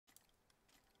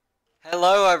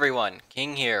Hello everyone,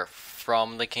 King here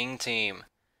from the King team,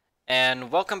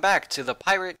 and welcome back to the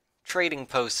Pirate Trading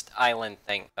Post Island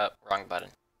thing. Wrong button.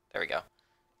 There we go.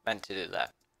 Meant to do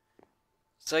that.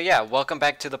 So yeah, welcome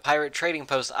back to the Pirate Trading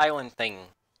Post Island thing.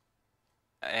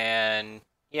 And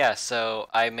yeah, so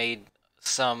I made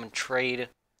some trade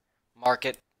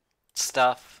market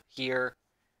stuff here.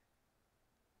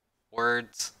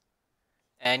 Words.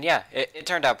 And yeah, it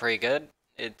turned out pretty good.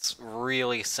 It's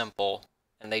really simple.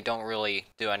 And they don't really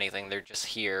do anything, they're just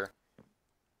here.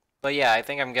 But yeah, I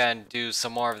think I'm gonna do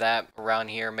some more of that around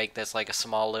here, make this like a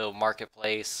small little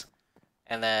marketplace,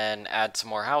 and then add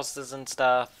some more houses and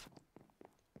stuff.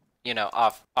 You know,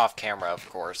 off camera, of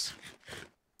course.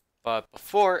 But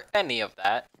before any of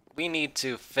that, we need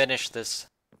to finish this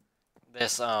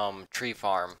tree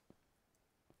farm,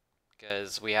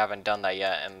 because we haven't done that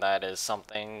yet, and that is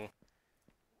something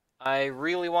I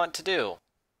really want to do.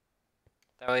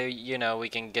 That way, you know, we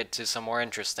can get to some more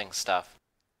interesting stuff.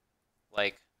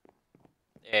 Like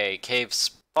a cave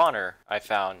spawner I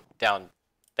found down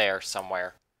there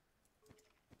somewhere.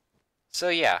 So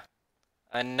yeah,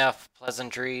 enough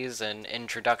pleasantries and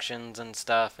introductions and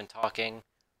stuff and talking.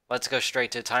 Let's go straight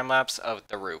to time-lapse of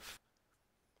the roof.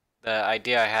 The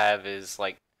idea I have is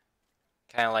like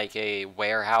kind of like a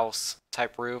warehouse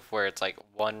type roof where it's like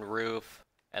one roof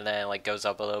and then it like goes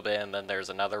up a little bit and then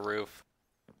there's another roof.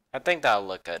 I think that'll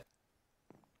look good.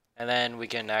 And then we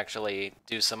can actually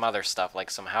do some other stuff, like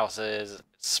some houses,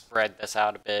 spread this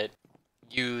out a bit,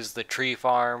 use the tree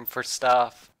farm for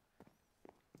stuff,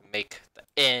 make the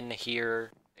inn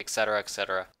here, etc,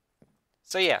 etc.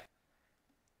 So yeah,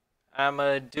 I'm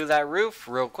gonna do that roof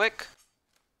real quick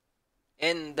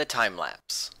in the time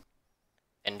lapse.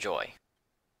 Enjoy.